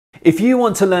If you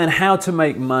want to learn how to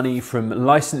make money from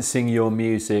licensing your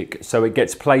music so it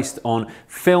gets placed on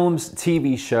films,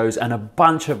 TV shows, and a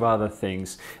bunch of other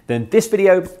things, then this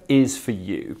video is for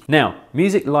you. Now,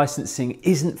 music licensing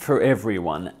isn't for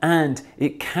everyone, and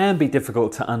it can be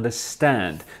difficult to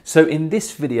understand. So in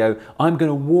this video, I'm going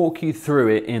to walk you through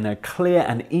it in a clear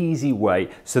and easy way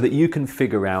so that you can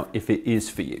figure out if it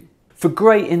is for you. For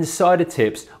great insider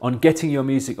tips on getting your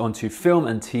music onto film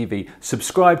and TV,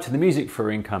 subscribe to the Music for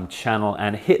Income channel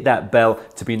and hit that bell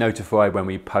to be notified when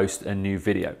we post a new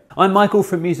video. I'm Michael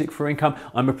from Music for Income.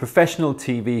 I'm a professional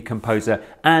TV composer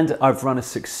and I've run a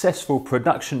successful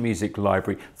production music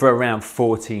library for around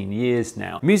 14 years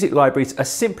now. Music libraries are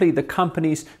simply the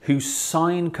companies who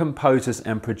sign composers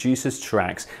and producers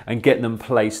tracks and get them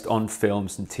placed on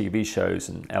films and TV shows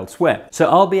and elsewhere. So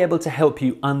I'll be able to help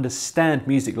you understand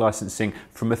music licensing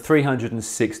from a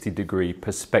 360-degree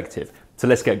perspective. So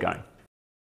let's get going.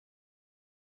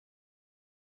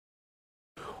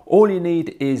 All you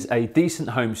need is a decent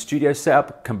home studio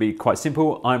setup. Can be quite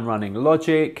simple. I'm running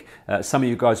Logic. Some of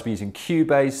you guys will be using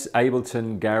Cubase,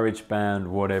 Ableton, GarageBand,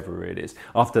 whatever it is.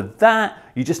 After that,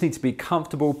 you just need to be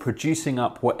comfortable producing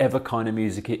up whatever kind of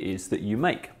music it is that you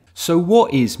make. So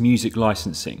what is music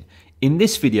licensing? In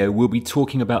this video, we'll be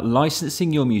talking about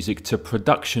licensing your music to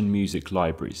production music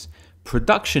libraries.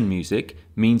 Production music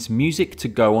means music to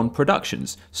go on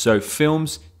productions, so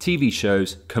films, TV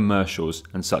shows, commercials,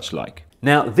 and such like.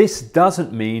 Now, this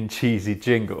doesn't mean cheesy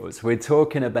jingles. We're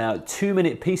talking about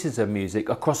 2-minute pieces of music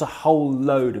across a whole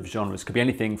load of genres. Could be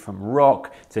anything from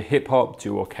rock to hip hop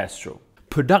to orchestral.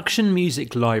 Production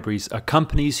music libraries are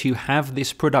companies who have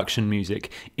this production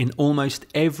music in almost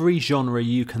every genre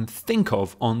you can think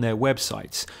of on their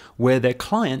websites, where their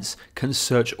clients can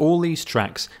search all these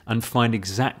tracks and find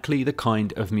exactly the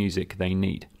kind of music they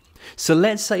need. So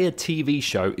let's say a TV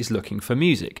show is looking for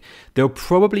music. They'll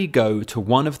probably go to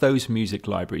one of those music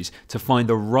libraries to find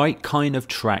the right kind of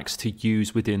tracks to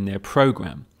use within their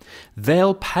program.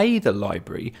 They'll pay the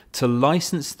library to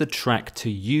license the track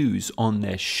to use on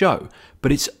their show,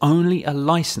 but it's only a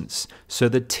license, so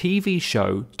the TV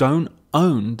show don't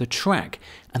own the track,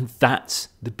 and that's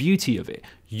the beauty of it.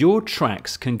 Your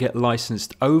tracks can get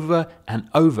licensed over and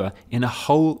over in a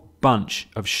whole bunch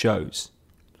of shows.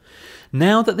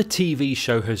 Now that the TV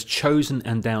show has chosen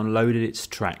and downloaded its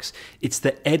tracks, it's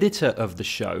the editor of the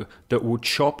show that will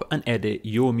chop and edit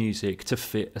your music to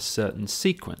fit a certain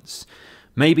sequence.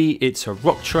 Maybe it's a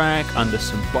rock track under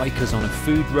some bikers on a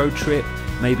food road trip,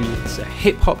 maybe it's a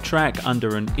hip hop track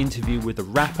under an interview with a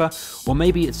rapper, or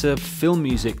maybe it's a film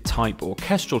music type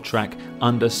orchestral track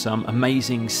under some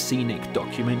amazing scenic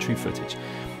documentary footage.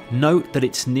 Note that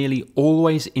it's nearly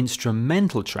always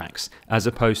instrumental tracks as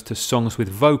opposed to songs with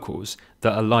vocals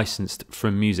that are licensed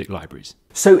from music libraries.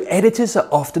 So editors are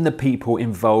often the people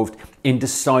involved in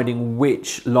deciding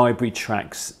which library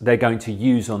tracks they're going to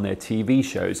use on their TV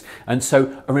shows, and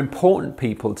so are important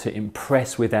people to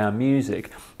impress with our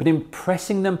music. But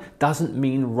impressing them doesn't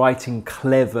mean writing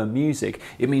clever music.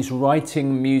 It means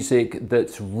writing music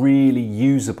that's really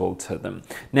usable to them.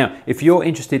 Now, if you're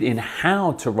interested in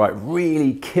how to write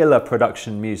really killer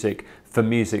production music for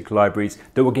music libraries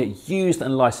that will get used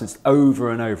and licensed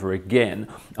over and over again,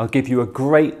 I'll give you a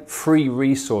great free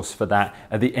resource for that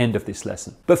at the end of this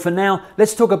lesson. But for now,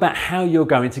 let's talk about how you're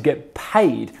going to get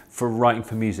paid for writing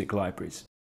for music libraries.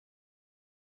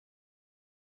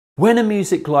 When a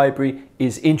music library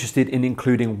is interested in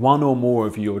including one or more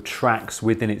of your tracks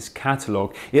within its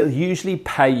catalogue, it'll usually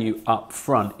pay you up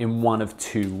front in one of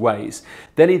two ways.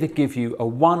 They'll either give you a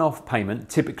one-off payment,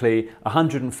 typically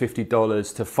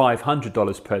 $150 to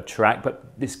 $500 per track,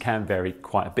 but this can vary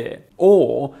quite a bit,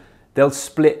 or they'll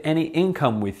split any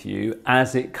income with you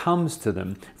as it comes to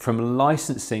them from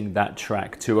licensing that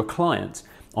track to a client.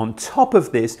 On top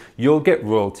of this, you'll get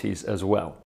royalties as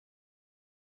well.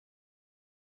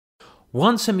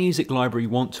 Once a music library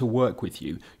want to work with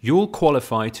you, you'll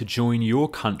qualify to join your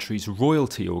country's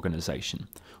royalty organization.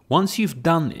 Once you've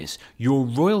done this, your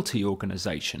royalty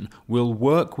organization will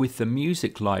work with the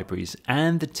music libraries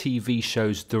and the TV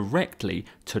shows directly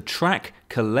to track,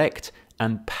 collect,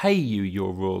 and pay you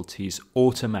your royalties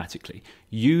automatically.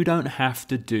 You don't have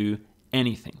to do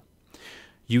anything.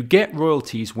 You get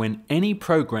royalties when any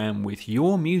program with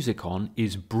your music on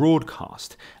is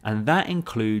broadcast, and that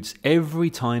includes every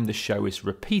time the show is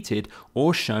repeated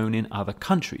or shown in other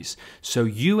countries. So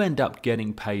you end up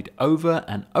getting paid over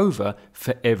and over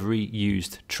for every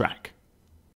used track.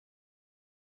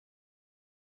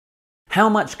 How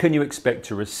much can you expect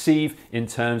to receive in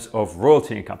terms of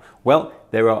royalty income? Well,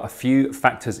 there are a few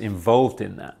factors involved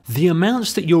in that. The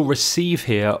amounts that you'll receive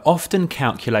here are often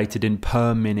calculated in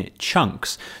per minute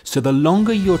chunks, so the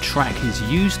longer your track is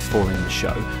used for in the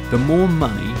show, the more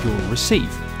money you'll receive.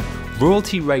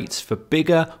 Royalty rates for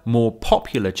bigger, more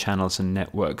popular channels and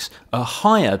networks are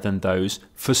higher than those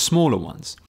for smaller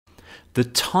ones. The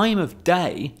time of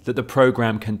day that the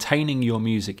program containing your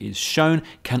music is shown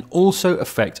can also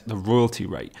affect the royalty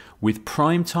rate, with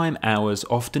primetime hours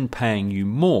often paying you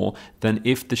more than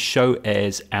if the show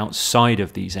airs outside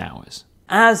of these hours.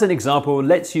 As an example,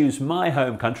 let's use my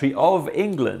home country of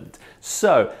England.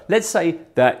 So let's say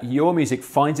that your music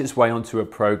finds its way onto a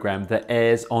program that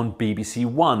airs on BBC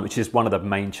One, which is one of the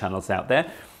main channels out there.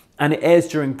 And it airs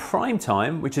during prime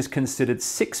time, which is considered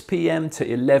 6 p.m. to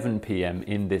 11 p.m.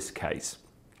 in this case.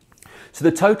 So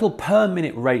the total per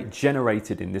minute rate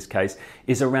generated in this case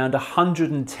is around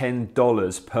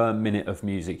 $110 per minute of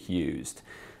music used.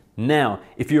 Now,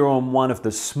 if you're on one of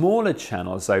the smaller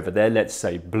channels over there, let's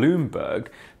say Bloomberg,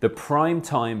 the prime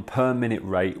time per minute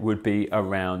rate would be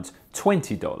around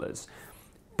 $20.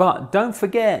 But don't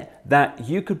forget that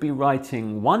you could be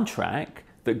writing one track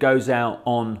that goes out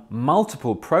on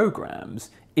multiple programs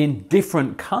in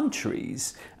different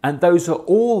countries, and those are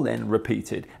all then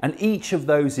repeated, and each of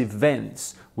those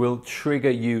events will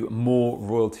trigger you more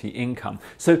royalty income.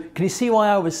 So can you see why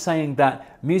I was saying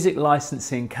that music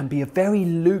licensing can be a very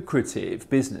lucrative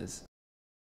business?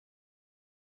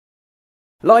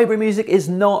 Library music is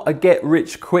not a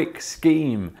get-rich-quick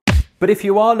scheme. But if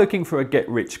you are looking for a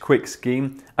get-rich-quick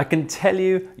scheme, I can tell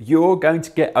you you're going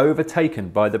to get overtaken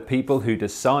by the people who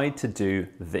decide to do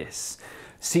this.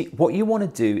 See, what you want to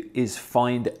do is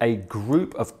find a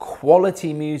group of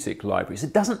quality music libraries.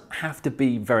 It doesn't have to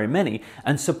be very many,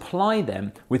 and supply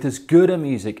them with as good a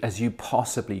music as you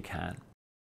possibly can.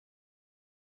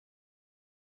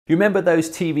 You remember those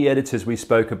TV editors we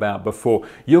spoke about before?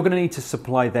 You're going to need to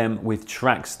supply them with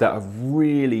tracks that are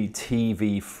really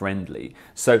TV friendly.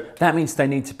 So that means they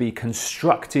need to be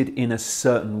constructed in a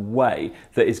certain way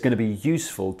that is going to be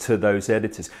useful to those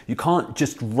editors. You can't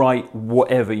just write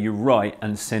whatever you write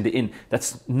and send it in.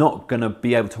 That's not going to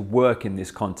be able to work in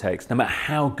this context, no matter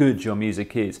how good your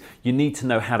music is. You need to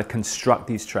know how to construct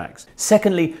these tracks.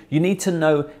 Secondly, you need to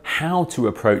know how to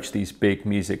approach these big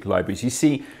music libraries. You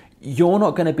see, you're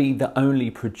not going to be the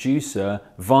only producer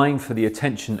vying for the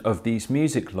attention of these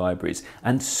music libraries,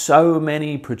 and so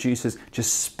many producers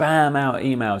just spam out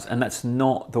emails, and that's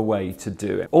not the way to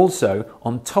do it. Also,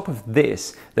 on top of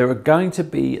this, there are going to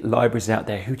be libraries out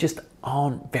there who just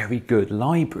aren't very good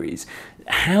libraries.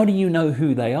 How do you know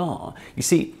who they are? You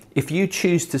see, if you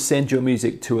choose to send your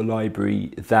music to a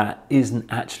library that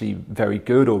isn't actually very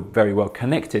good or very well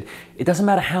connected, it doesn't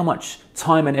matter how much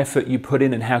time and effort you put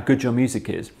in and how good your music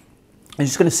is.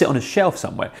 It's just going to sit on a shelf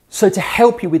somewhere. So to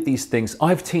help you with these things,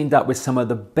 I've teamed up with some of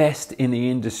the best in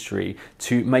the industry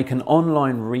to make an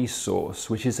online resource,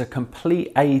 which is a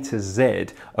complete A to Z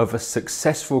of a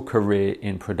successful career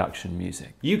in production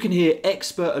music. You can hear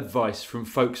expert advice from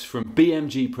folks from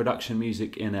BMG Production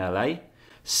Music in LA,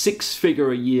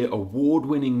 six-figure-a-year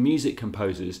award-winning music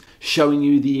composers showing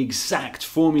you the exact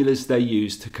formulas they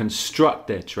use to construct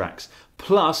their tracks,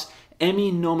 plus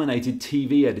Emmy-nominated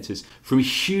TV editors from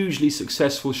hugely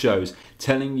successful shows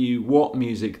telling you what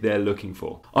music they're looking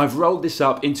for. I've rolled this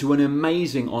up into an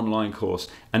amazing online course,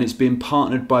 and it's been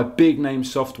partnered by big-name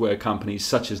software companies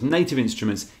such as Native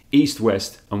Instruments, East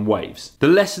West and Waves. The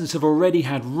lessons have already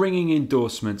had ringing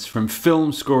endorsements from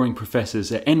film scoring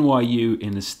professors at NYU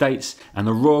in the States and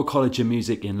the Royal College of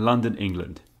Music in London,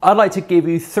 England. I'd like to give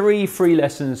you 3 free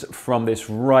lessons from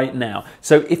this right now.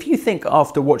 So if you think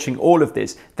after watching all of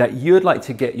this that you'd like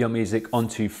to get your music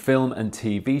onto film and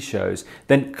TV shows,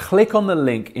 then click on the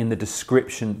link in the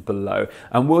description below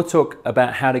and we'll talk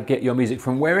about how to get your music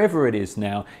from wherever it is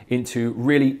now into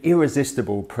really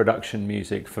irresistible production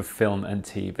music for film and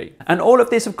TV. And all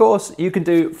of this, of course, you can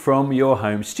do from your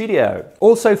home studio.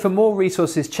 Also, for more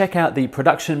resources, check out the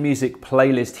production music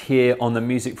playlist here on the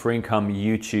Music for Income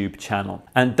YouTube channel.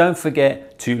 And don't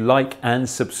forget to like and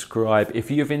subscribe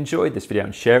if you've enjoyed this video,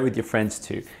 and share it with your friends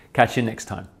too. Catch you next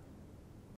time.